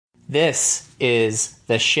This is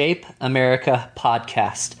the Shape America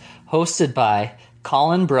podcast, hosted by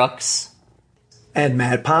Colin Brooks and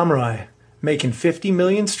Matt Pomeroy, making 50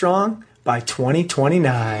 million strong by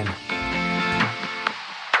 2029.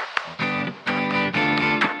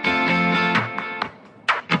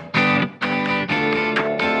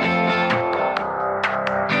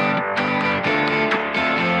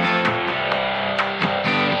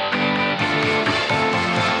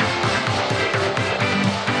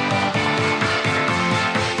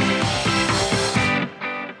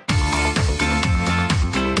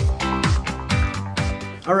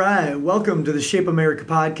 All right, welcome to the Shape America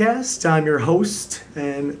podcast. I'm your host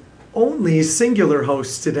and only singular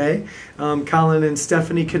host today. Colin and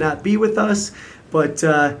Stephanie could not be with us, but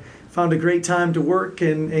found a great time to work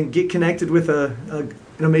and get connected with an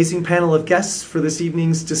amazing panel of guests for this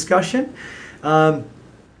evening's discussion.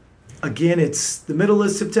 Again, it's the middle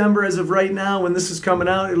of September as of right now. When this is coming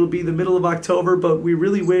out, it'll be the middle of October, but we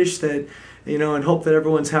really wish that, and hope that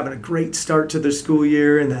everyone's having a great start to their school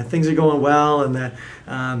year and that things are going well and that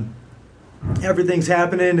everything's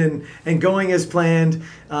happening and going as planned.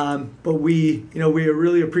 But we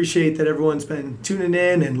really appreciate that everyone's been tuning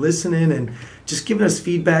in and listening and just giving us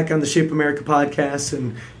feedback on the Shape America podcast.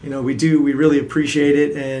 And, we really appreciate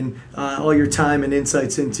it and all your time and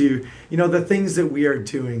insights into, the things that we are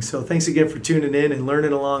doing. So thanks again for tuning in and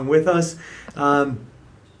learning along with us. And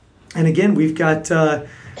again, we've got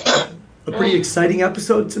a pretty exciting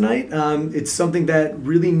episode tonight. It's something that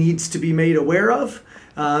really needs to be made aware of.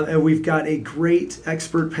 And we've got a great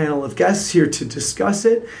expert panel of guests here to discuss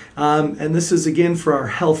it. And this is, again, for our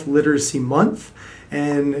Health Literacy Month.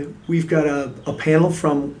 And we've got a panel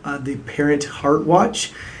from the Parent Heart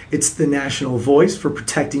Watch. It's the national voice for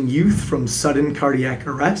protecting youth from sudden cardiac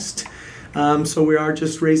arrest. So we are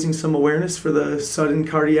just raising some awareness for the sudden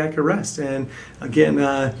cardiac arrest. And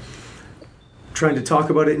again, trying to talk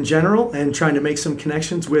about it in general and trying to make some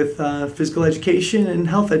connections with physical education and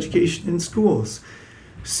health education in schools.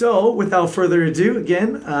 So without further ado,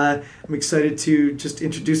 again, I'm excited to just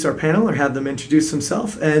introduce our panel or have them introduce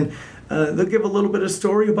themselves. And they'll give a little bit of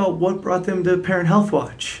story about what brought them to Parent Health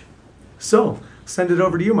Watch. So send it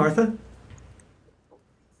over to you, Martha.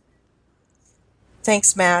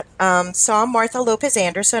 Thanks, Matt. So I'm Martha Lopez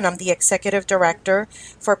Anderson. I'm the Executive Director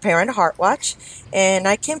for Parent Heart Watch. And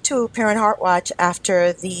I came to Parent Heart Watch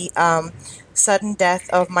after the sudden death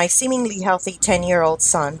of my seemingly healthy 10-year-old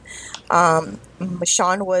son.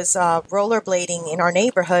 Sean was rollerblading in our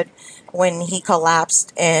neighborhood when he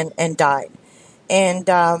collapsed and died. And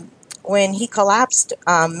when he collapsed,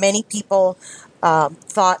 many people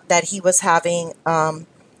thought that he was having a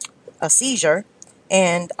seizure.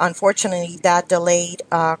 And unfortunately, that delayed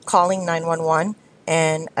calling 911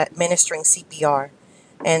 and administering CPR.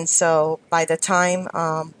 And so by the time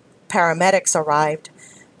paramedics arrived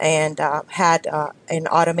and had an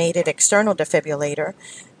automated external defibrillator,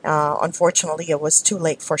 unfortunately, it was too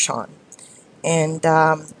late for Sean. And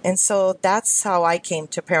so that's how I came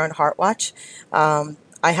to Parent Heart Watch.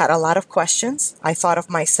 I had a lot of questions. I thought of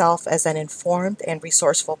myself as an informed and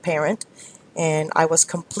resourceful parent. And I was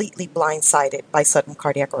completely blindsided by sudden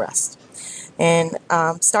cardiac arrest. And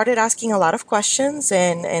started asking a lot of questions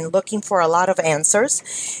and looking for a lot of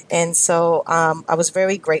answers. And so I was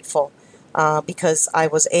very grateful because I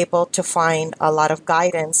was able to find a lot of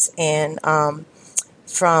guidance and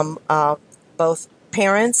from both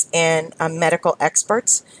parents and medical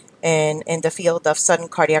experts in the field of sudden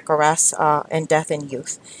cardiac arrest and death in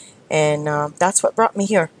youth. And that's what brought me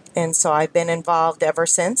here. And so I've been involved ever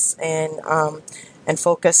since and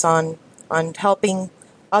focus on helping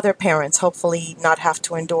other parents hopefully not have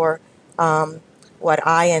to endure what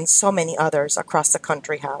I and so many others across the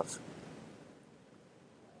country have.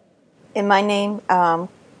 And my name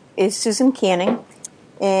is Susan Canning,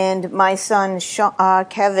 and my son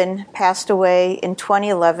Kevin passed away in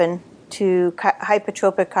 2011 to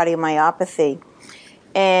hypertrophic cardiomyopathy.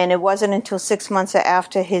 And it wasn't until 6 months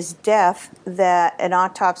after his death that an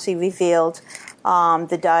autopsy revealed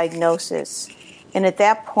the diagnosis. And at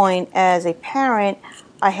that point, as a parent,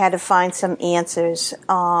 I had to find some answers.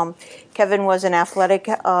 Kevin was an athletic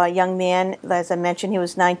young man. As I mentioned, he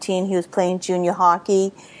was 19. He was playing junior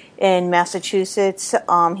hockey in Massachusetts.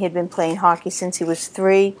 He had been playing hockey since he was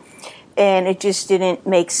 3. And it just didn't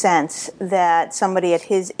make sense that somebody at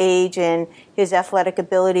his age and his athletic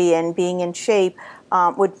ability and being in shape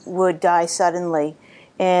would die suddenly.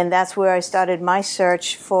 And that's where I started my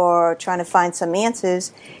search for trying to find some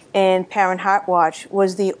answers. And Parent Heart Watch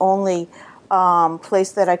was the only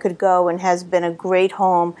place that I could go and has been a great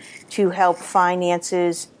home to help find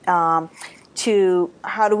answers to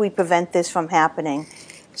how do we prevent this from happening.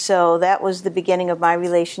 So that was the beginning of my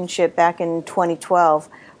relationship back in 2012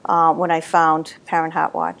 when I found Parent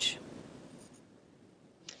Heart Watch.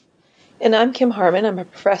 And I'm Kim Harmon. I'm a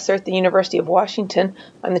professor at the University of Washington.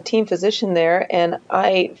 I'm the team physician there, and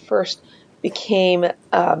I first became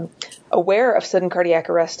aware of sudden cardiac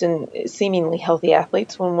arrest in seemingly healthy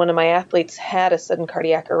athletes when one of my athletes had a sudden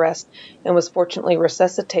cardiac arrest and was fortunately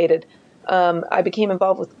resuscitated. I became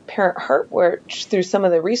involved with Parent Heart Watch through some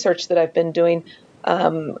of the research that I've been doing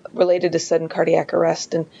related to sudden cardiac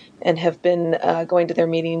arrest, and have been going to their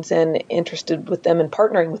meetings and interested with them and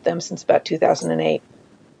partnering with them since about 2008.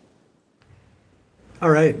 All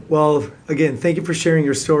right. Well, again, thank you for sharing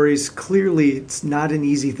your stories. Clearly, it's not an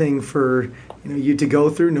easy thing for you to go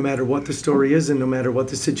through, no matter what the story is and no matter what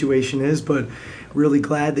the situation is. But really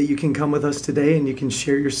glad that you can come with us today and you can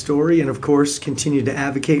share your story, and of course, continue to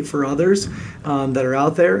advocate for others that are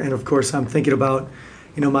out there. And of course, I'm thinking about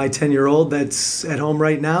my 10-year-old that's at home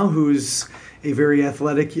right now, who's a very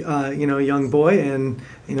athletic young boy, and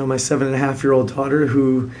my 7.5-year-old daughter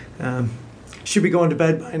who should be going to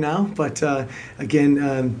bed by now, but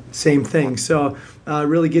again, same thing. So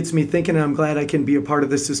really gets me thinking, and I'm glad I can be a part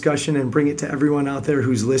of this discussion and bring it to everyone out there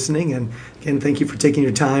who's listening. And again, thank you for taking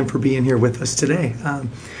your time for being here with us today.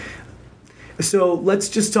 So let's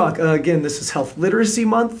just talk, again, this is Health Literacy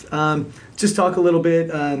Month. Just talk a little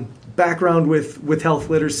bit background with health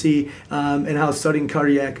literacy and how studying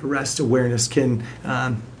cardiac arrest awareness can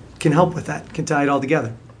help with that, can tie it all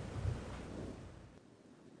together.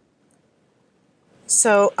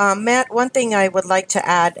 So, Matt, one thing I would like to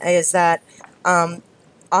add is that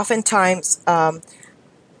oftentimes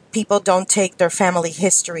people don't take their family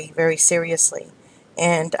history very seriously.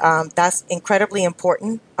 And that's incredibly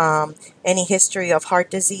important. Any history of heart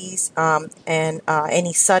disease and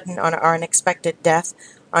any sudden or unexpected death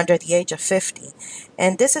under the age of 50.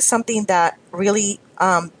 And this is something that really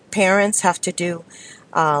parents have to do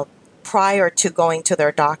prior to going to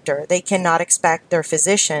their doctor. They cannot expect their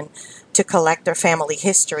physician to collect their family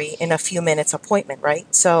history in a few minutes appointment,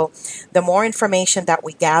 right? So the more information that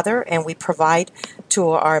we gather and we provide to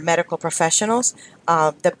our medical professionals,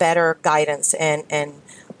 the better guidance and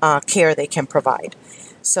care they can provide.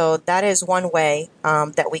 So that is one way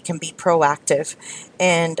that we can be proactive.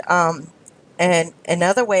 And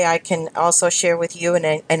another way I can also share with you,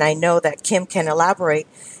 and I know that Kim can elaborate,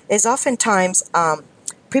 is oftentimes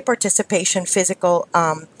pre-participation physical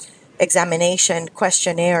examination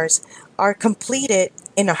questionnaires are completed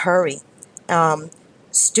in a hurry.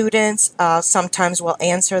 Students sometimes will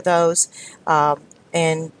answer those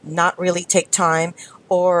and not really take time,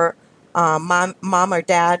 or mom or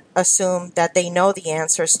dad assume that they know the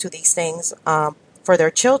answers to these things for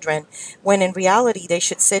their children, when in reality they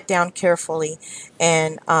should sit down carefully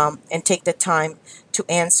and take the time to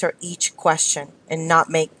answer each question and not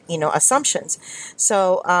make assumptions.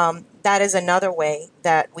 So that is another way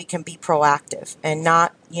that we can be proactive and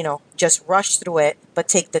not just rush through it, but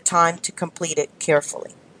take the time to complete it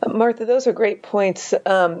carefully. Martha, those are great points.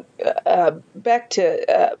 Back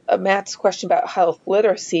to Matt's question about health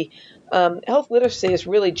literacy. Health literacy is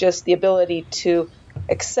really just the ability to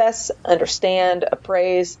access, understand,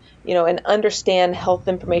 appraise, and understand health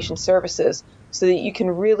information services so that you can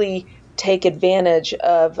really take advantage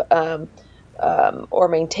of or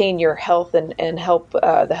maintain your health and help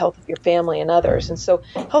the health of your family and others. And so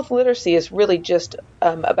health literacy is really just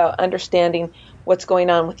about understanding what's going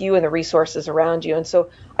on with you and the resources around you. And so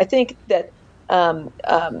I think that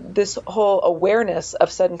this whole awareness of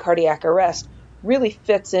sudden cardiac arrest really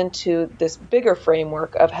fits into this bigger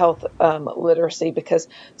framework of health literacy, because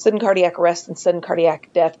sudden cardiac arrest and sudden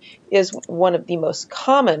cardiac death is one of the most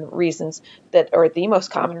common reasons that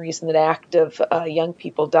active young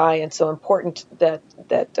people die, and so important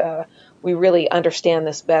that we really understand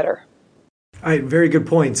this better. All right, very good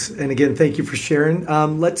points. And again, thank you for sharing.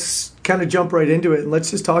 Let's kind of jump right into it, and let's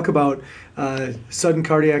just talk about sudden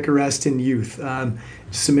cardiac arrest in youth.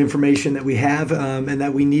 Some information that we have and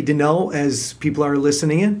that we need to know as people are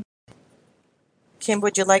listening in. Kim,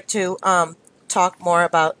 would you like to talk more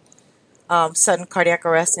about sudden cardiac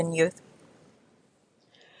arrest in youth?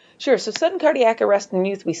 Sure. So sudden cardiac arrest in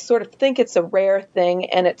youth, we sort of think it's a rare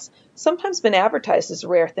thing, and it's sometimes been advertised as a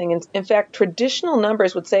rare thing. And in fact, traditional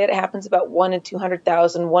numbers would say it happens about 1 in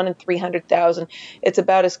 200,000, 1 in 300,000. It's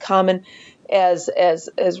about as common as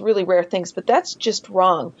really rare things, but that's just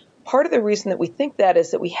wrong. Part of the reason that we think that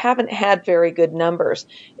is that we haven't had very good numbers,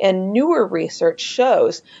 and newer research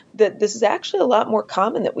shows that this is actually a lot more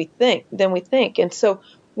common than we think. And so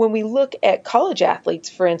when we look at college athletes,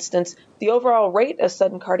 for instance, the overall rate of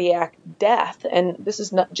sudden cardiac death, and this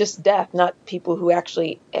is not just death, not people who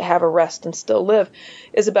actually have arrest and still live,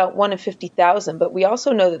 is about 1 in 50,000. But we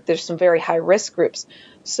also know that there's some very high-risk groups.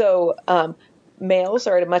 So males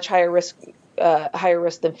are at a much higher risk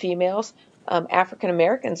than females. African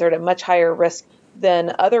Americans are at a much higher risk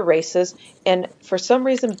than other races. And for some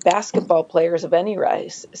reason, basketball players of any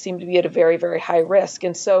race seem to be at a very, very high risk.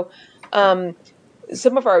 And so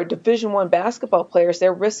some of our Division I basketball players,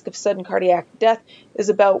 their risk of sudden cardiac death is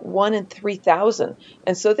about 1 in 3,000.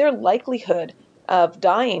 And so their likelihood of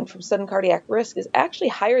dying from sudden cardiac risk is actually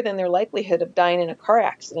higher than their likelihood of dying in a car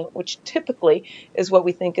accident, which typically is what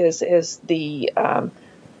we think is the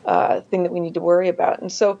thing that we need to worry about. And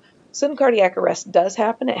so sudden cardiac arrest does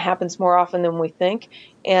happen. It happens more often than we think.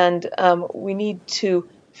 And we need to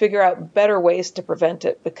figure out better ways to prevent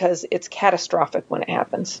it because it's catastrophic when it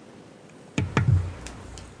happens.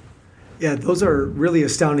 Yeah, those are really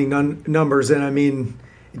astounding numbers. And I mean,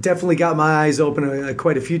 it definitely got my eyes open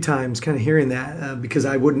quite a few times kind of hearing that because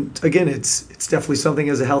I wouldn't, again, it's definitely something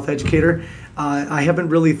as a health educator I haven't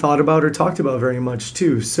really thought about or talked about very much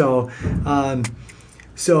too. So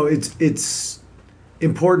it's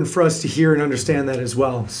important for us to hear and understand that as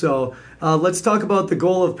well. So let's talk about the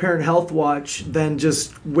goal of Parent Health Watch then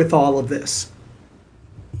just with all of this.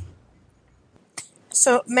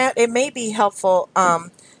 So, Matt, it may be helpful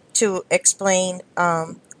to explain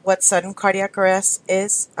what sudden cardiac arrest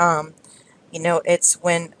is. It's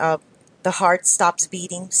when the heart stops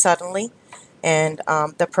beating suddenly and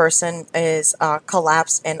the person is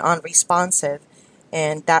collapsed and unresponsive,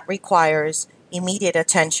 and that requires immediate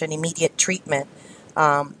attention, immediate treatment,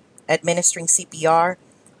 administering CPR,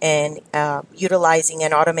 and utilizing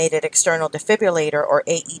an automated external defibrillator or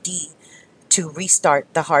AED to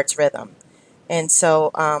restart the heart's rhythm. And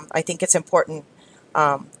so I think it's important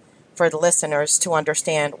for the listeners to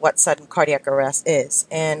understand what sudden cardiac arrest is.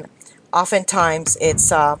 And oftentimes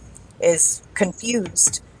it's is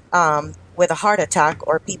confused with a heart attack,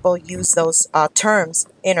 or people use those terms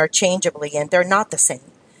interchangeably, and they're not the same.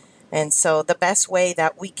 And so the best way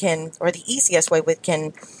that we can, or the easiest way we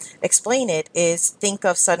can explain it is think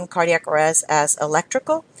of sudden cardiac arrest as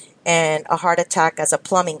electrical and a heart attack as a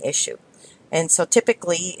plumbing issue. And so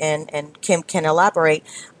typically, and Kim can elaborate,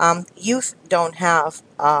 youth don't have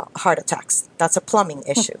heart attacks. That's a plumbing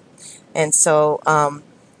issue. And so,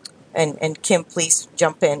 and Kim, please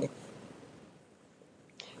jump in.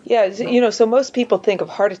 Yeah, so most people think of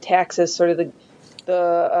heart attacks as sort of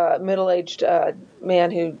the middle-aged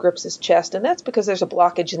man who grips his chest, and that's because there's a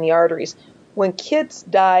blockage in the arteries. When kids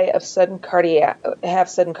die of sudden cardiac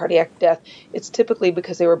death, it's typically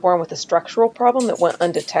because they were born with a structural problem that went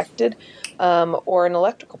undetected, or an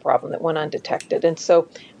electrical problem that went undetected. And so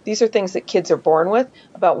these are things that kids are born with.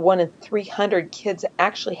 About 1 in 300 kids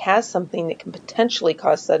actually has something that can potentially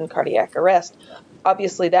cause sudden cardiac arrest.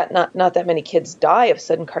 Obviously, that not that many kids die of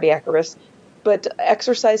sudden cardiac arrest, but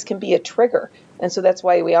exercise can be a trigger. And so that's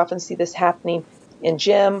why we often see this happening in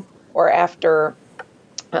gym or after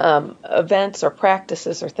events or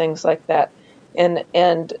practices or things like that.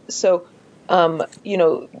 And so,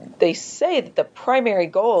 they say that the primary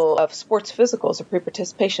goal of sports physicals or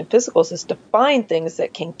pre-participation physicals is to find things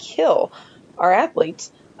that can kill our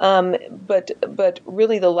athletes. But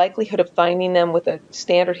really the likelihood of finding them with a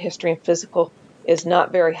standard history and physical is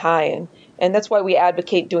not very high. And that's why we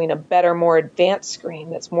advocate doing a better, more advanced screen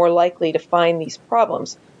that's more likely to find these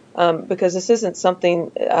problems, because this isn't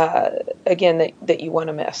something, again, that you want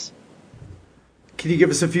to miss. Can you give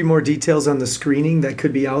us a few more details on the screening that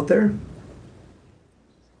could be out there?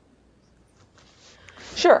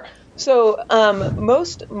 Sure. So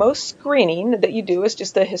most screening that you do is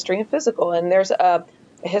just a history and physical, and there's the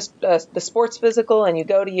sports physical, and you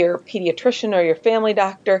go to your pediatrician or your family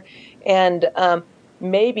doctor, and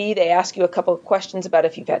maybe they ask you a couple of questions about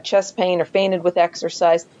if you've had chest pain or fainted with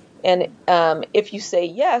exercise. And if you say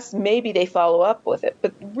yes, maybe they follow up with it.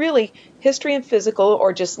 But really, history and physical,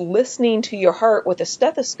 or just listening to your heart with a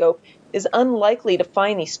stethoscope, is unlikely to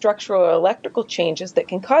find these structural or electrical changes that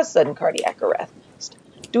can cause sudden cardiac arrest.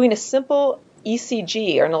 Doing a simple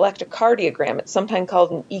ECG, or an electrocardiogram, it's sometimes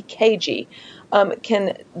called an EKG,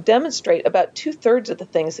 can demonstrate about 2/3 of the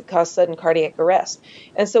things that cause sudden cardiac arrest.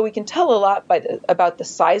 And so we can tell a lot about the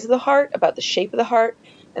size of the heart, about the shape of the heart,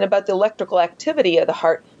 and about the electrical activity of the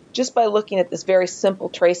heart just by looking at this very simple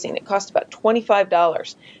tracing. It costs about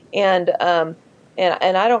 $25. And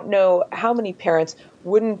I don't know how many parents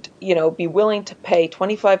wouldn't, be willing to pay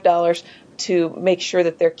 $25 to make sure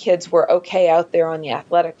that their kids were okay out there on the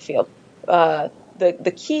athletic field.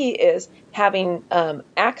 the key is having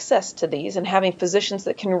access to these and having physicians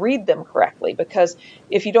that can read them correctly, because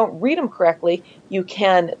if you don't read them correctly, you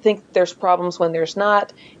can think there's problems when there's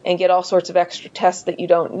not and get all sorts of extra tests that you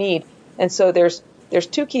don't need. And so there's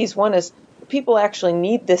two keys. One is people actually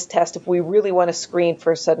need this test if we really want to screen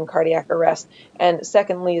for sudden cardiac arrest. And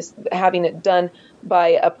secondly is having it done by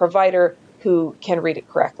a provider who can read it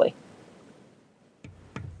correctly.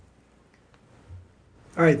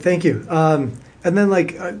 All right, thank you. And then,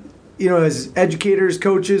 as educators,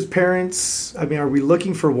 coaches, parents, are we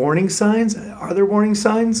looking for warning signs? Are there warning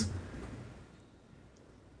signs?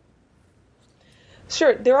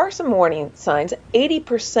 Sure, there are some warning signs.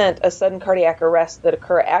 80% of sudden cardiac arrests that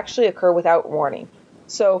actually occur without warning.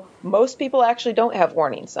 So most people actually don't have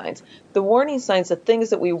warning signs. The warning signs, the things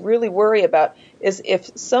that we really worry about, is if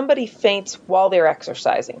somebody faints while they're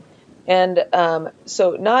exercising. And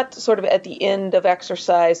so not sort of at the end of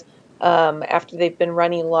exercise after they've been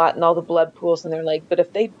running a lot and all the blood pools in their leg, but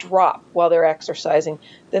if they drop while they're exercising,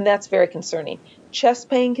 then that's very concerning. Chest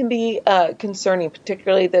pain can be concerning,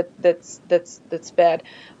 particularly that's bad.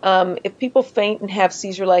 If people faint and have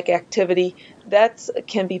seizure-like activity, that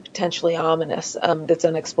can be potentially ominous. That's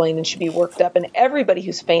unexplained and should be worked up. And everybody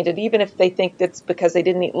who's fainted, even if they think that's because they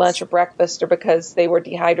didn't eat lunch or breakfast or because they were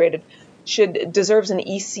dehydrated, deserves an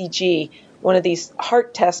ECG, one of these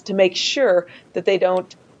heart tests, to make sure that they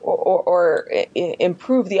don't or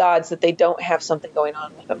improve the odds that they don't have something going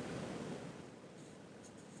on with them.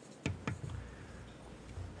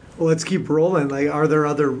 Well, let's keep rolling. Are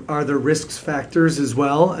there risk factors as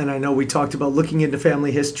well? And I know we talked about looking into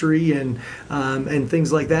family history and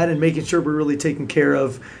things like that, and making sure we're really taking care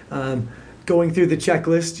of going through the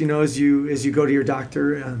checklist, as you go to your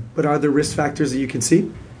doctor. But are there risk factors that you can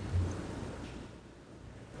see?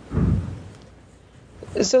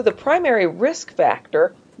 So the primary risk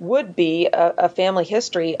factor would be a family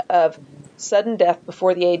history of sudden death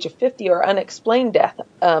before the age of 50 or unexplained death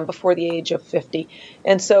before the age of 50.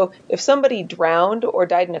 And so if somebody drowned or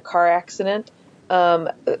died in a car accident,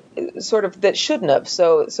 sort of that shouldn't have,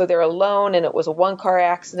 so they're alone and it was a one-car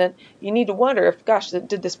accident, you need to wonder if, gosh,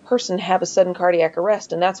 did this person have a sudden cardiac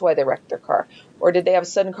arrest and that's why they wrecked their car? Or did they have a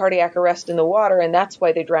sudden cardiac arrest in the water and that's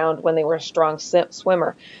why they drowned when they were a strong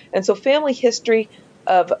swimmer? And so family history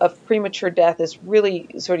of premature death is really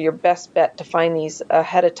sort of your best bet to find these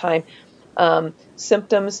ahead of time.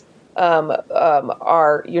 Symptoms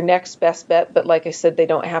are your next best bet, but like I said, they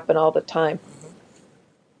don't happen all the time.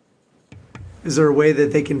 Is there a way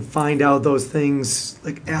that they can find out those things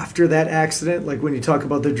after that accident? Like when you talk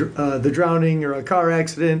about the drowning or a car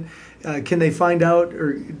accident, can they find out,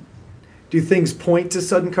 or do things point to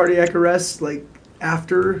sudden cardiac arrest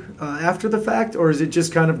after the fact, or is it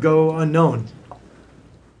just kind of go unknown?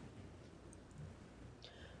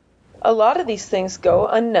 A lot of these things go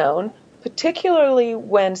unknown, particularly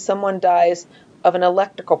when someone dies of an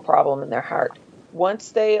electrical problem in their heart.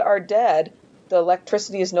 Once they are dead, the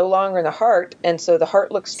electricity is no longer in the heart, and so the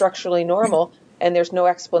heart looks structurally normal, and there's no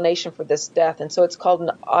explanation for this death. And so it's called an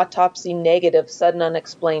autopsy-negative sudden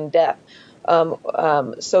unexplained death.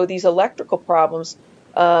 So these electrical problems,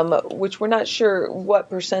 which we're not sure what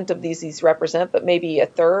percent of these represent, but maybe a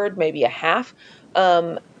third, maybe a half,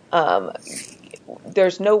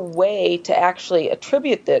 there's no way to actually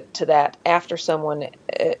attribute it to that after someone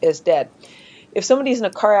is dead. If somebody's in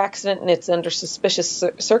a car accident and it's under suspicious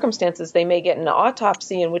circumstances, they may get an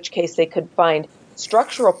autopsy, in which case they could find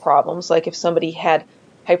structural problems, like if somebody had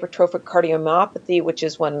hypertrophic cardiomyopathy, which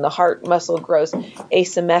is when the heart muscle grows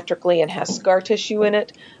asymmetrically and has scar tissue in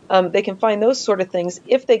it. They can find those sort of things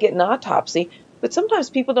if they get an autopsy, but sometimes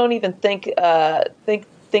people don't even think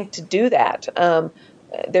to do that.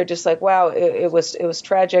 They're just like, wow, it was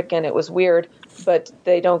tragic and it was weird, but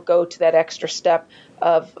they don't go to that extra step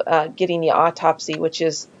of getting the autopsy, which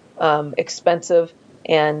is expensive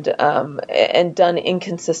and done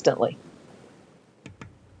inconsistently.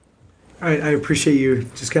 All right, I appreciate you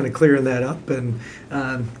just kind of clearing that up and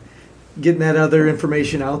getting that other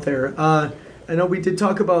information out there. I know we did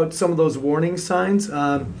talk about some of those warning signs.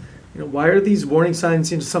 Why are these warning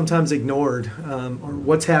signs sometimes ignored, or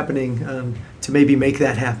what's happening to maybe make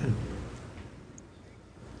that happen?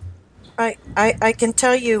 I can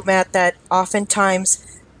tell you, Matt, that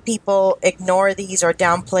oftentimes people ignore these or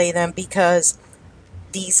downplay them because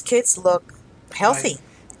these kids look healthy. Right.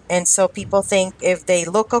 And so people think if they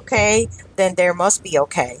look okay, then there must be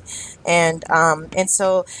okay. And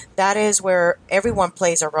so that is where everyone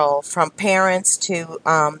plays a role, from parents to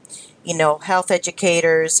health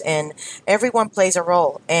educators, and everyone plays a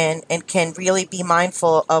role and can really be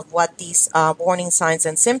mindful of what these warning signs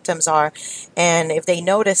and symptoms are. And if they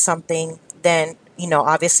notice something, then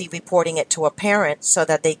obviously reporting it to a parent so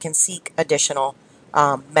that they can seek additional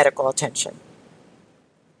medical attention.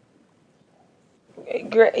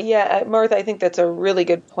 Great. Yeah, Martha, I think that's a really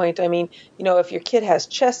good point. I mean, if your kid has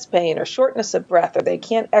chest pain or shortness of breath, or they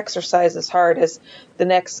can't exercise as hard as the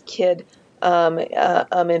next kid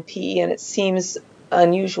in PE, and it seems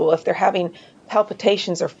unusual, if they're having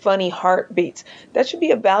palpitations or funny heartbeats, that should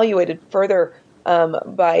be evaluated further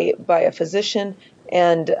by a physician,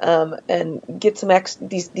 and get some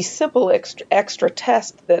these simple extra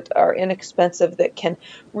tests that are inexpensive, that can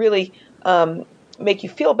really make you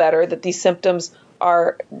feel better, that these symptoms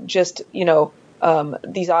are just,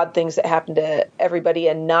 these odd things that happen to everybody,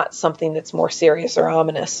 and not something that's more serious or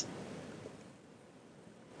ominous.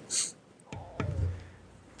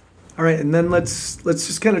 All right, and then let's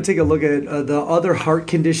just kind of take a look at the other heart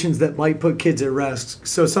conditions that might put kids at rest.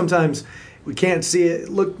 So sometimes we can't see it,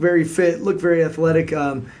 look very fit, look very athletic,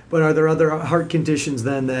 but are there other heart conditions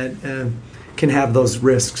then that can have those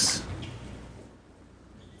risks?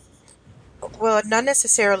 Well, not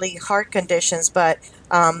necessarily heart conditions, but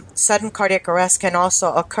sudden cardiac arrest can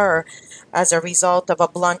also occur as a result of a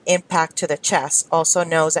blunt impact to the chest, also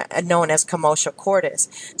known as commotio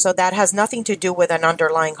cordis. So that has nothing to do with an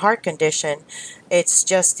underlying heart condition. It's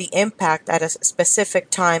just the impact at a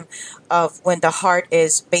specific time of when the heart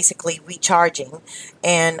is basically recharging.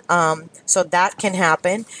 And so that can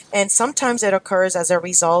happen. And sometimes it occurs as a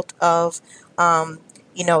result of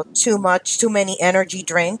too many energy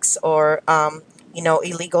drinks, or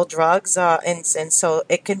illegal drugs, and so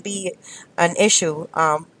it can be an issue,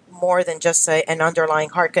 more than just an underlying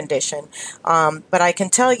heart condition. But I can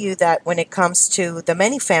tell you that when it comes to the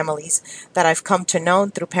many families that I've come to know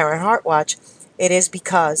through Parent Heart Watch, it is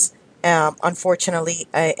because, unfortunately,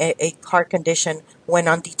 a heart condition went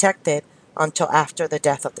undetected until after the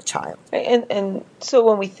death of the child. And so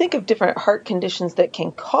when we think of different heart conditions that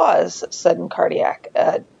can cause sudden cardiac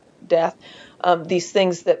death, these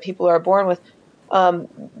things that people are born with,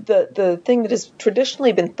 the thing that has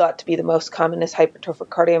traditionally been thought to be the most common is hypertrophic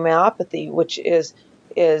cardiomyopathy, which is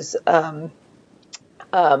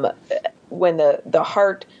when the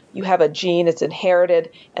heart, you have a gene, it's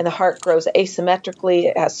inherited, and the heart grows asymmetrically,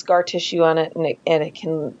 it has scar tissue on it, and it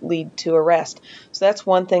can lead to arrest. So that's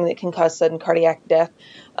one thing that can cause sudden cardiac death.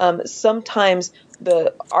 Sometimes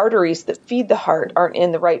the arteries that feed the heart aren't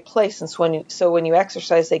in the right place, and so when you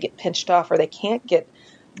exercise, they get pinched off, or they can't get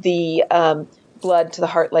the blood to the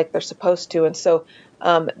heart like they're supposed to, and so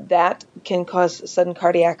that can cause sudden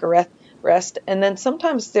cardiac arrest. And then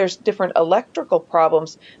sometimes there's different electrical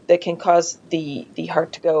problems that can cause the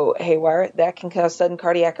heart to go haywire. That can cause sudden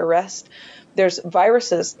cardiac arrest. There's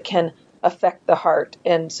viruses that can affect the heart,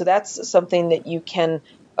 and so that's something that you can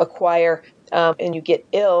acquire, and you get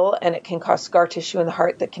ill, and it can cause scar tissue in the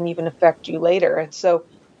heart that can even affect you later. And so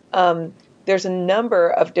there's a number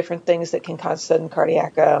of different things that can cause sudden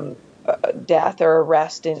cardiac death or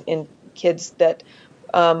arrest in kids that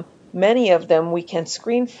many of them we can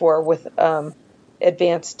screen for with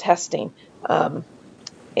advanced testing.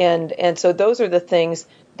 And so those are the things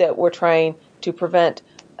that we're trying to prevent.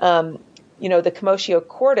 The commotio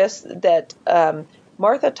cordis that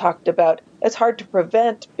Martha talked about, it's hard to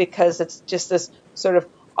prevent because it's just this sort of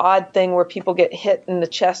odd thing where people get hit in the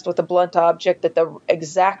chest with a blunt object at the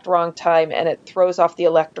exact wrong time, and it throws off the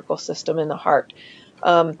electrical system in the heart.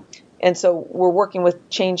 And so we're working with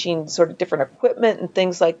changing sort of different equipment and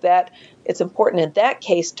things like that. It's important in that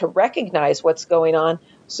case to recognize what's going on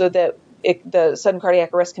so that the sudden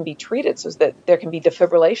cardiac arrest can be treated, so that there can be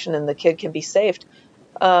defibrillation and the kid can be saved.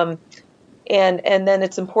 And then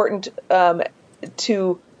it's important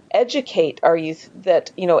to educate our youth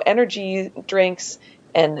that, energy drinks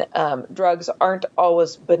and drugs aren't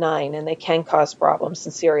always benign, and they can cause problems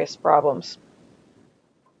and serious problems.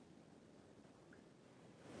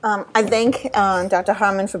 I thank Dr.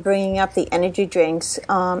 Harmon for bringing up the energy drinks.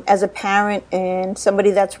 As a parent and somebody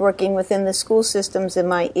that's working within the school systems in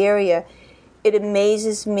my area, it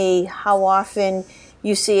amazes me how often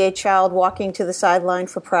you see a child walking to the sideline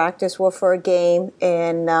for practice or for a game,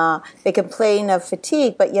 and they complain of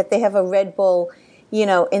fatigue, but yet they have a Red Bull,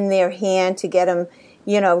 in their hand to get them,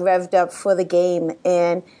 revved up for the game.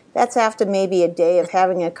 And that's after maybe a day of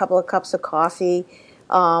having a couple of cups of coffee.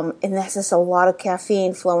 And that's just a lot of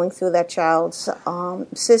caffeine flowing through that child's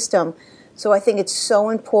system. So I think it's so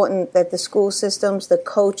important that the school systems, the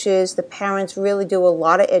coaches, the parents really do a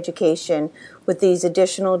lot of education with these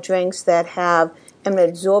additional drinks that have an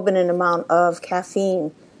exorbitant amount of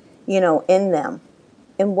caffeine, in them,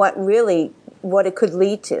 and what it could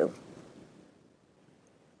lead to.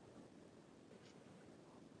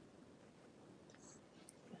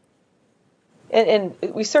 and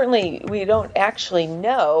we don't actually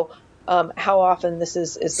know how often this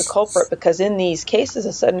is the culprit, because in these cases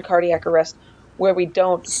of sudden cardiac arrest where we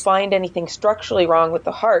don't find anything structurally wrong with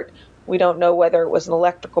the heart, we don't know whether it was an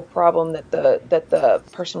electrical problem that the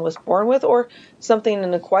person was born with, or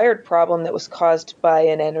an acquired problem that was caused by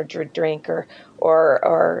an energy drink or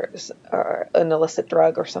an illicit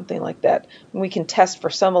drug or something like that. We can test for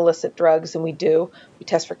some illicit drugs, and we do. We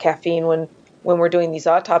test for caffeine when we're doing these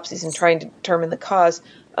autopsies and trying to determine the cause,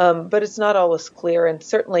 but it's not always clear. And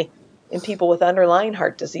certainly in people with underlying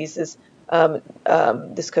heart diseases,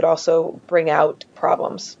 this could also bring out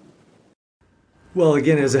problems. Well,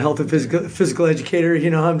 again, as a health and physical educator,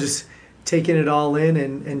 I'm just taking it all in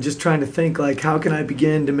and just trying to think, like, how can I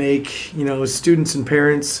begin to make, students and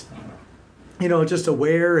parents, just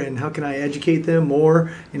aware, and how can I educate them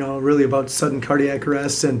more, really about sudden cardiac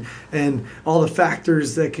arrest and all the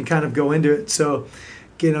factors that can kind of go into it. So,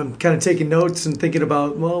 again, I'm kind of taking notes and thinking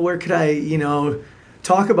about, well, where could I,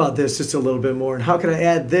 talk about this just a little bit more, and how can I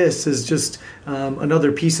add this as just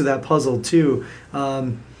another piece of that puzzle too.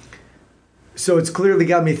 So it's clearly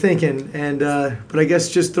got me thinking, and but I guess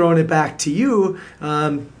just throwing it back to you,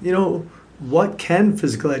 what can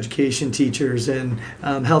physical education teachers and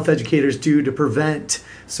health educators do to prevent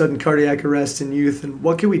sudden cardiac arrest in youth, and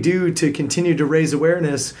what can we do to continue to raise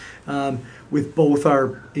awareness with both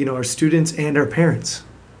our students and our parents?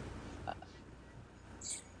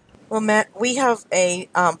 Well, Matt, we have a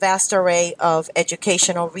vast array of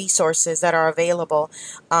educational resources that are available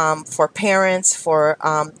for parents, for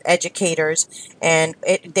educators, and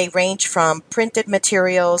they range from printed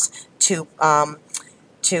materials to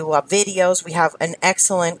videos. We have an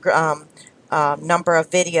excellent number of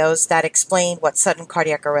videos that explain what sudden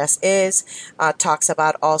cardiac arrest is, talks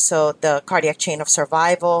about also the cardiac chain of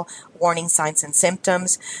survival, warning signs and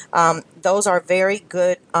symptoms. Those are very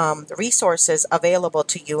good resources available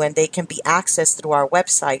to you, and they can be accessed through our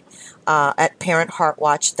website at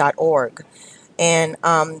parentheartwatch.org. And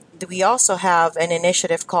we also have an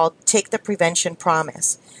initiative called Take the Prevention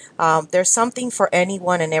Promise. There's something for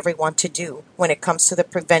anyone and everyone to do when it comes to the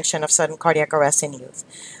prevention of sudden cardiac arrest in youth.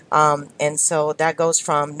 And so that goes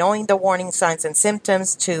from knowing the warning signs and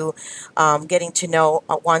symptoms to getting to know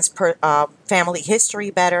one's family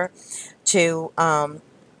history better, to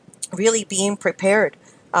really being prepared,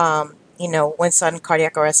 when sudden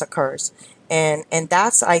cardiac arrest occurs. And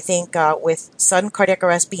that's, I think, with sudden cardiac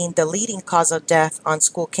arrest being the leading cause of death on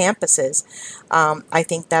school campuses, I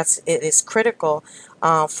think it is critical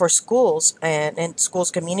for schools and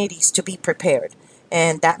schools communities to be prepared.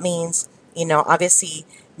 And that means, obviously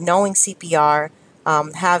knowing CPR,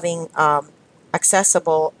 having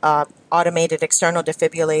accessible automated external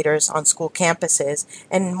defibrillators on school campuses,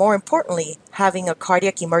 and more importantly, having a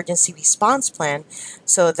cardiac emergency response plan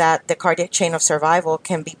so that the cardiac chain of survival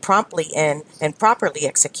can be promptly and properly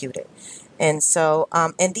executed. And so,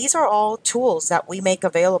 and these are all tools that we make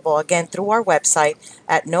available, again, through our website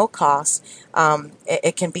at no cost.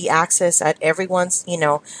 It can be accessed at everyone's,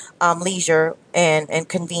 leisure and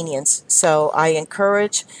convenience. So I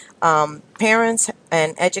encourage parents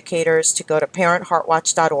and educators to go to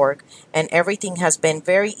parentheartwatch.org, and everything has been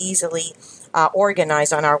very easily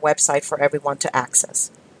organized on our website for everyone to access.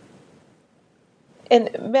 And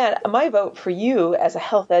Matt, my vote for you as a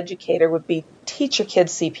health educator would be teach your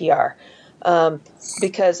kids CPR.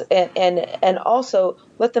 Because and also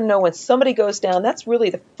let them know when somebody goes down, that's really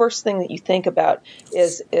the first thing that you think about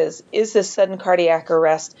is this sudden cardiac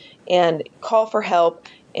arrest, and call for help.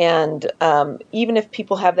 And even if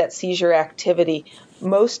people have that seizure activity,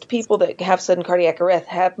 most people that have sudden cardiac arrest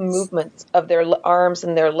have movements of their arms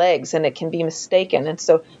and their legs, and it can be mistaken. And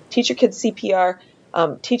so teach your kids CPR,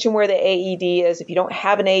 teach them where the AED is. If you don't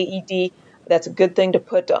have an AED, that's a good thing to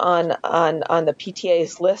put on the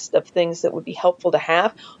PTA's list of things that would be helpful to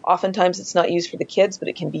have. Oftentimes it's not used for the kids, but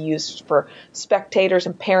it can be used for spectators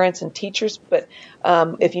and parents and teachers. But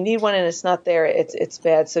if you need one and it's not there, it's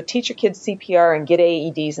bad. So teach your kids CPR and get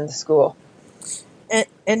AEDs in the school.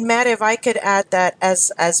 And Matt, if I could add that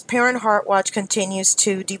as Parent Heart Watch continues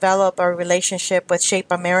to develop our relationship with Shape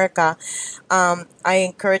America, I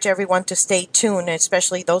encourage everyone to stay tuned,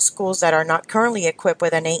 especially those schools that are not currently equipped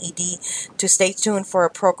with an AED, to stay tuned for a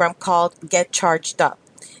program called Get Charged Up,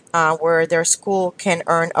 where their school can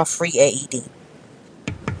earn a free AED.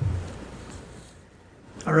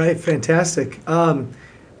 All right, fantastic.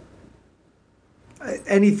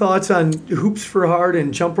 Any thoughts on Hoops for Heart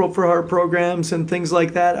and Jump Rope for Heart programs and things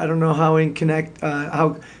like that? I don't know how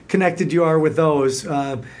connected you are with those,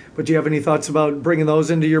 but do you have any thoughts about bringing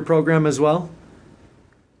those into your program as well?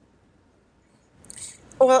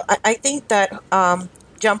 Well, I think that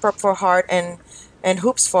Jump Rope for Heart and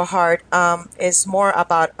Hoops for Heart is more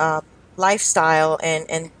about lifestyle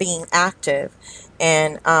and being active.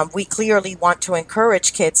 And we clearly want to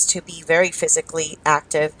encourage kids to be very physically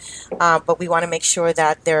active, but we want to make sure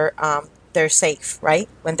that they're safe, right,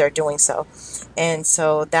 when they're doing so. And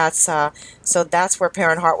so that's where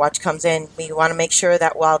Parent Heart Watch comes in. We want to make sure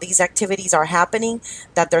that while these activities are happening,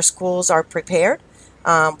 that their schools are prepared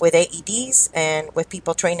with AEDs and with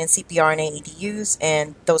people trained in CPR and AED use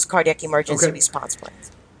and those cardiac emergency response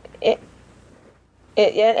plans.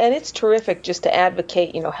 And it's terrific just to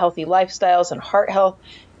advocate, healthy lifestyles and heart health,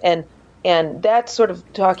 and that's sort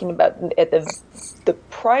of talking about at the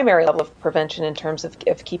primary level of prevention in terms of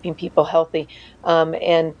keeping people healthy,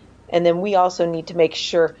 and then we also need to make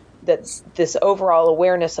sure that this overall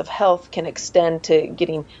awareness of health can extend to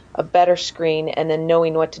getting a better screen and then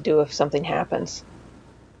knowing what to do if something happens.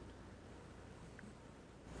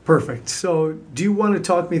 Perfect. So do you want to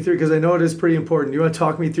talk me through, because I know it is pretty important, do you want to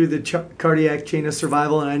talk me through the cardiac chain of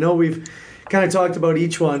survival? And I know we've kind of talked about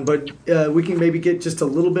each one, but we can maybe get just a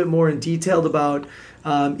little bit more in detail about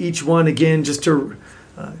each one again, just to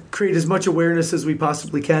create as much awareness as we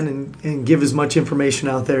possibly can and give as much information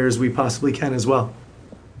out there as we possibly can as well.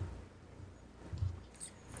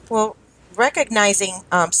 Well, recognizing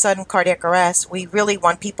sudden cardiac arrest, we really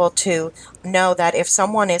want people to know that if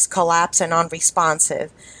someone is collapsed and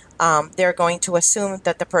unresponsive, they're going to assume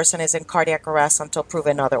that the person is in cardiac arrest until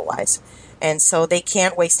proven otherwise. And so they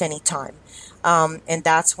can't waste any time. And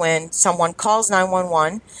that's when someone calls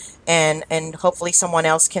 911 and hopefully someone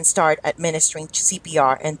else can start administering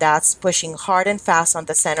CPR. And that's pushing hard and fast on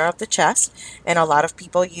the center of the chest. And a lot of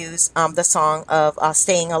people use the song of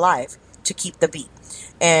Staying Alive to keep the beat.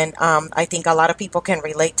 And I think a lot of people can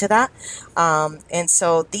relate to that. And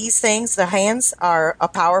so these things, the hands are a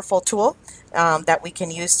powerful tool that we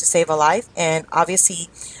can use to save a life. And obviously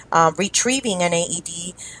retrieving an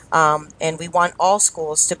AED, and we want all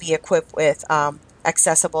schools to be equipped with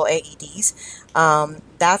accessible AEDs.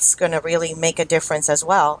 That's going to really make a difference as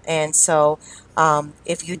well. And so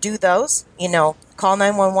if you do those, call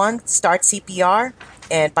 911, start CPR,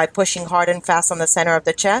 and by pushing hard and fast on the center of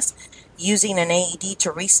the chest, using an AED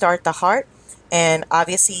to restart the heart. And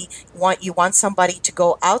obviously you want somebody to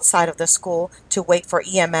go outside of the school to wait for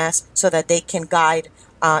EMS so that they can guide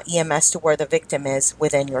EMS to where the victim is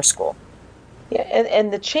within your school. Yeah,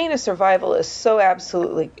 and the chain of survival is so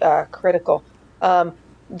absolutely critical.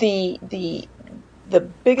 The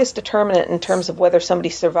biggest determinant in terms of whether somebody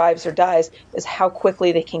survives or dies is how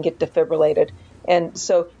quickly they can get defibrillated. And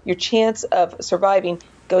so your chance of surviving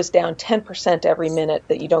goes down 10% every minute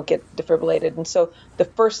that you don't get defibrillated. And so the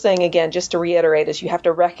first thing, again, just to reiterate, is you have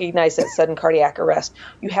to recognize that sudden cardiac arrest.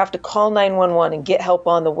 You have to call 911 and get help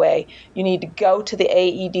on the way. You need to go to the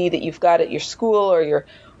AED that you've got at your school or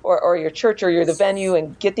your church or the venue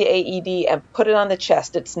and get the AED and put it on the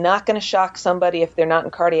chest. It's not going to shock somebody if they're not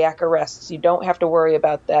in cardiac arrest, so you don't have to worry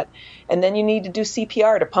about that. And then you need to do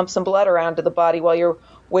CPR to pump some blood around to the body while you're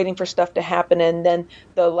waiting for stuff to happen. And then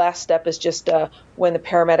the last step is just when the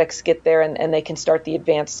paramedics get there and they can start the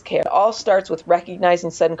advanced care. It all starts with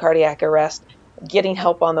recognizing sudden cardiac arrest, getting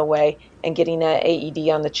help on the way, and getting an AED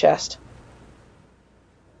on the chest.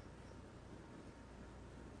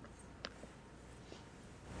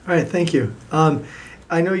 All right, thank you.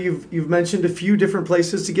 I know you've mentioned a few different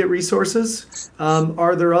places to get resources.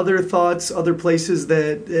 Are there other thoughts, other places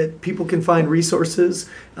that people can find resources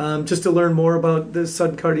just to learn more about the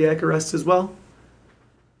sudden cardiac arrest as well?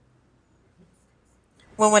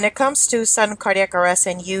 Well, when it comes to sudden cardiac arrest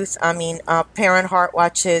in youth, Parent Heart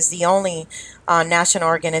Watch is the only national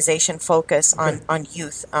organization focused on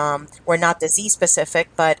youth. We're not disease specific,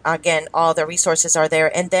 but again, all the resources are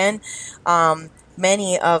there. And then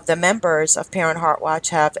many of the members of Parent Heart Watch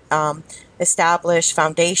have established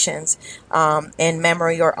foundations in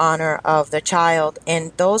memory or honor of the child.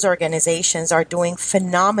 And those organizations are doing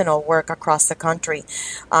phenomenal work across the country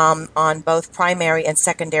on both primary and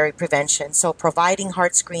secondary prevention. So providing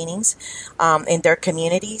heart screenings in their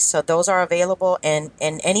communities. So those are available, and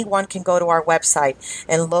anyone can go to our website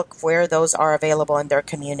and look where those are available in their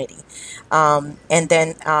community. And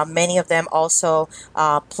then many of them also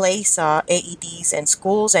place AEDs in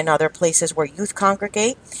schools and other places where youth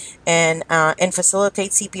congregate, and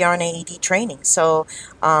facilitate CPR and AED training. So,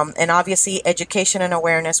 and obviously education and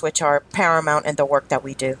awareness, which are paramount in the work that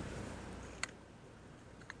we do.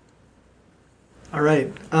 All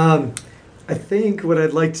right. I think what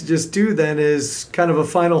I'd like to just do then is kind of a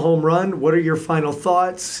final home run. What are your final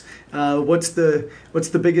thoughts? What's the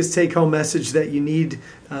biggest take-home message that you need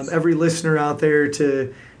every listener out there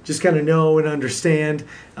to just kind of know and understand?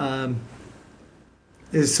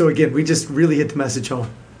 So again, we just really hit the message home.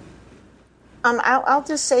 I'll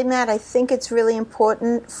just say, Matt, I think it's really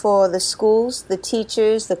important for the schools, the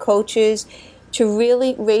teachers, the coaches to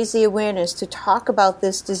really raise the awareness, to talk about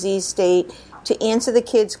this disease state, to answer the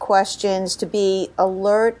kids' questions, to be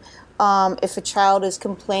alert if a child is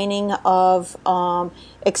complaining of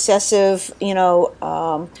excessive,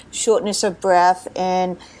 shortness of breath,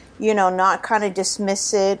 and, not kind of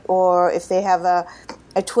dismiss it, or if they have a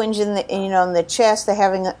twinge in the chest, they're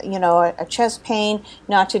having a chest pain,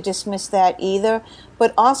 not to dismiss that either,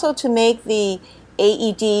 but also to make the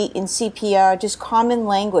AED and CPR just common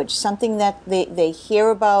language, something that they hear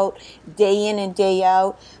about day in and day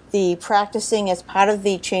out, the practicing as part of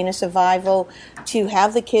the chain of survival, to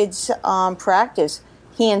have the kids practice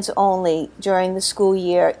hands only during the school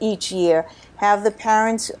year, each year, have the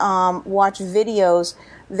parents watch videos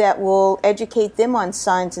that will educate them on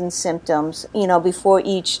signs and symptoms, before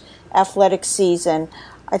each athletic season.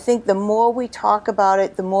 I think the more we talk about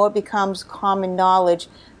it, the more it becomes common knowledge,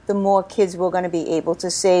 the more kids we're going to be able to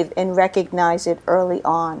save and recognize it early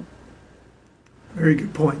on. Very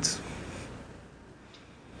good points.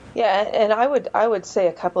 Yeah, and I would say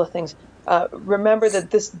a couple of things. Remember that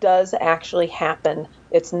this does actually happen.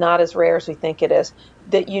 It's not as rare as we think it is.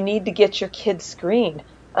 That you need to get your kids screened.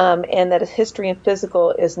 And that a history and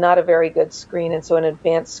physical is not a very good screen, and so an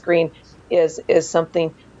advanced screen is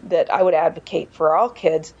something that I would advocate for all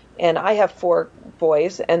kids. And I have 4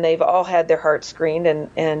 boys, and they've all had their heart screened,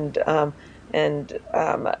 and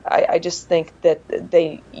I just think that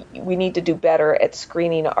we need to do better at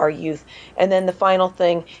screening our youth. And then the final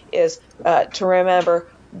thing is to remember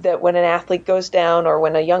that when an athlete goes down, or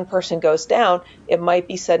when a young person goes down, it might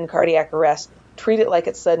be sudden cardiac arrest. Treat it like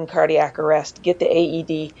it's sudden cardiac arrest. Get the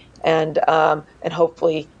AED, and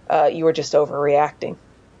hopefully you were just overreacting.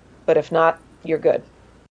 But if not, you're good.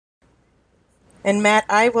 And Matt,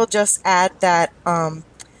 I will just add that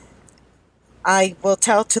I will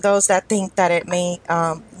tell to those that think that it may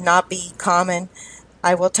not be common,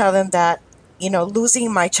 I will tell them that,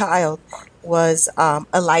 losing my child was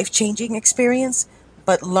a life-changing experience.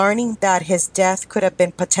 But learning that his death could have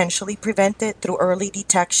been potentially prevented through early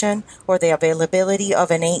detection, or the availability of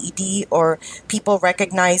an AED, or people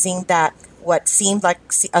recognizing that what seemed like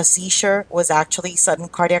a seizure was actually sudden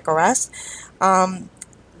cardiac arrest, and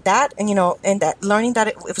that learning that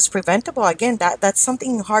it was preventable, again, that's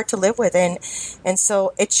something hard to live with, and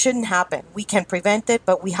so it shouldn't happen. We can prevent it,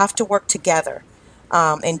 but we have to work together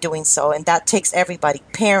in doing so. And that takes everybody,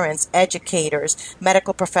 parents, educators,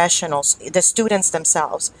 medical professionals, the students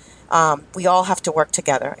themselves. We all have to work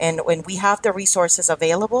together. And when we have the resources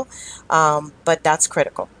available, but that's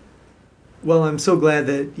critical. Well, I'm so glad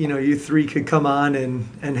that, you 3 could come on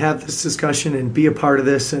and have this discussion and be a part of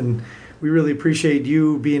this. And we really appreciate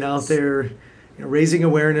you being out there, raising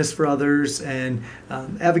awareness for others and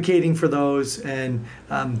advocating for those. And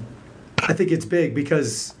I think it's big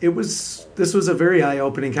because this was a very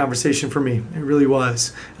eye-opening conversation for me. It really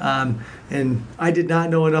was. And I did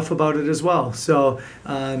not know enough about it as well. So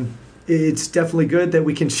it's definitely good that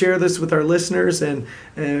we can share this with our listeners. And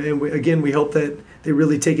again, we hope that they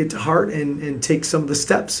really take it to heart and take some of the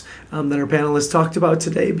steps that our panelists talked about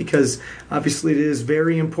today, because obviously it is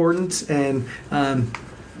very important. And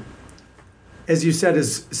as you said,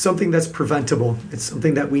 is something that's preventable. It's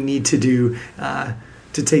something that we need to do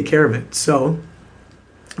to take care of it. So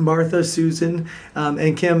Martha, Susan,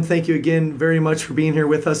 and Kim, thank you again very much for being here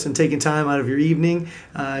with us and taking time out of your evening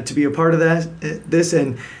to be a part of this.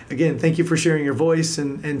 And again, thank you for sharing your voice,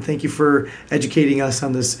 and thank you for educating us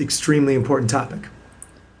on this extremely important topic.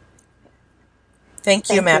 Thank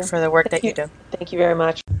you, Matt, for the work that you do. Thank you very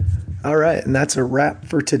much. All right, and that's a wrap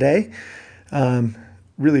for today.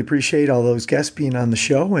 Really appreciate all those guests being on the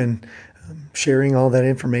show and sharing all that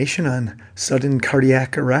information on sudden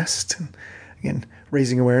cardiac arrest. And again,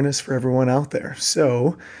 raising awareness for everyone out there.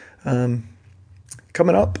 So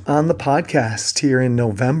coming up on the podcast here in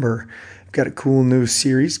November, we've got a cool new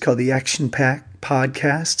series called the Action Pack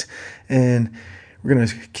Podcast. And we're going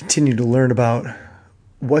to continue to learn about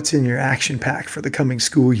what's in your action pack for the coming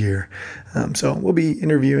school year. So we'll be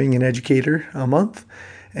interviewing an educator a month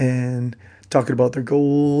and talking about their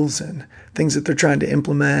goals and things that they're trying to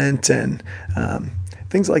implement and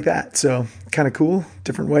things like that. So kind of cool,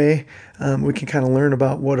 different way. We can kind of learn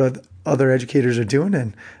about what other educators are doing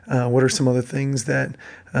and what are some other things that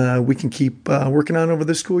we can keep working on over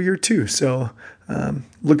the school year too. So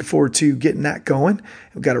looking forward to getting that going.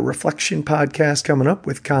 We've got a reflection podcast coming up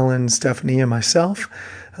with Colin, Stephanie, and myself.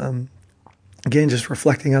 Again, just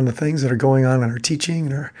reflecting on the things that are going on in our teaching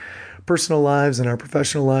and our personal lives and our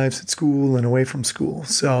professional lives at school and away from school.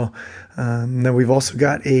 So then we've also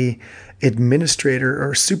got a administrator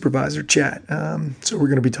or supervisor chat. So we're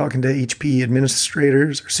going to be talking to HP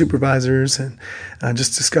administrators or supervisors and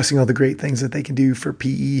just discussing all the great things that they can do for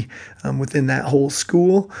PE within that whole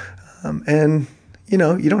school. And you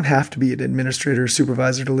don't have to be an administrator or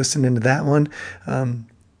supervisor to listen into that one.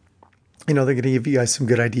 They're going to give you guys some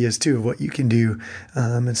good ideas too of what you can do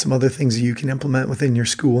and some other things you can implement within your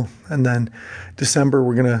school. And then December,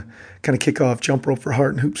 we're going to kind of kick off Jump Rope for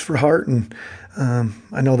Heart and Hoops for Heart. And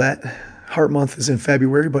I know that Heart Month is in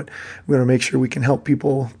February, but we're going to make sure we can help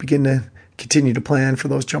people begin to continue to plan for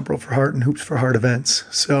those Jump Rope for Heart and Hoops for Heart events.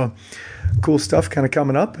 So cool stuff kind of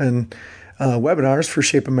coming up, and webinars for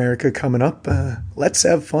Shape America coming up. Let's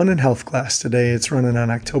Have Fun in Health class today. It's running on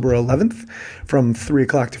October 11th from 3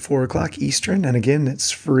 o'clock to 4 o'clock Eastern. And again, it's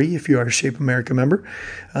free if you are a Shape America member.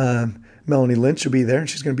 Melanie Lynch will be there, and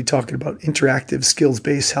she's going to be talking about interactive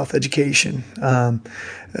skills-based health education,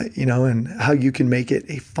 and how you can make it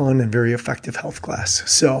a fun and very effective health class.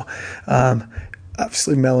 So,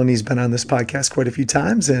 obviously, Melanie's been on this podcast quite a few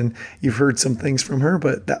times, and you've heard some things from her,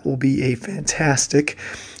 but that will be a fantastic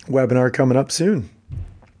webinar coming up soon.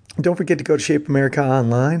 Don't forget to go to Shape America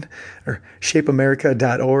online or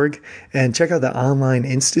shapeamerica.org and check out the Online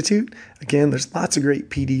Institute. Again, there's lots of great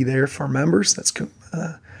PD there for members. That's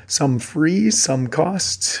some free, some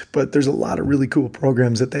costs, but there's a lot of really cool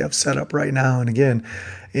programs that they have set up right now. And again,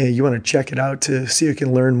 you want to check it out to see if you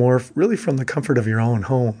can learn more really from the comfort of your own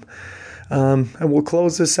home. And we'll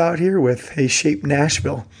close this out here with a Shape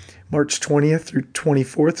Nashville, March 20th through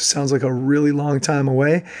 24th. Sounds like a really long time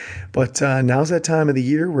away, but now's that time of the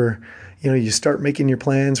year where you start making your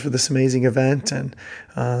plans for this amazing event. And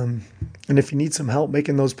if you need some help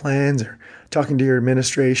making those plans or talking to your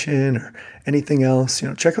administration or anything else,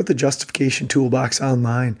 check out the Justification Toolbox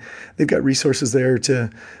online. They've got resources there to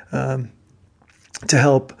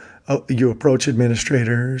help you approach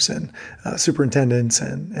administrators and superintendents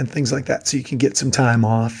and things like that, so you can get some time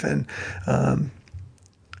off. And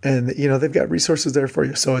they've got resources there for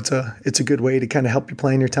you. So it's a good way to kind of help you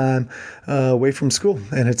plan your time away from school.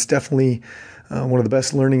 And it's definitely one of the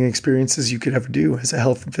best learning experiences you could ever do as a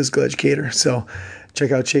health and physical educator. So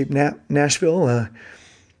check out Shape Nashville.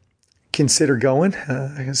 Consider going.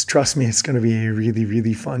 Because trust me, it's going to be a really,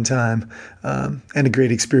 really fun time and a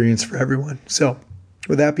great experience for everyone. So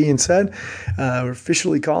with that being said, we're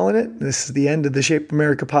officially calling it. This is the end of the Shape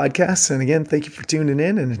America podcast. And again, thank you for tuning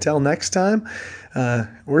in. And until next time,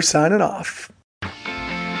 we're signing off.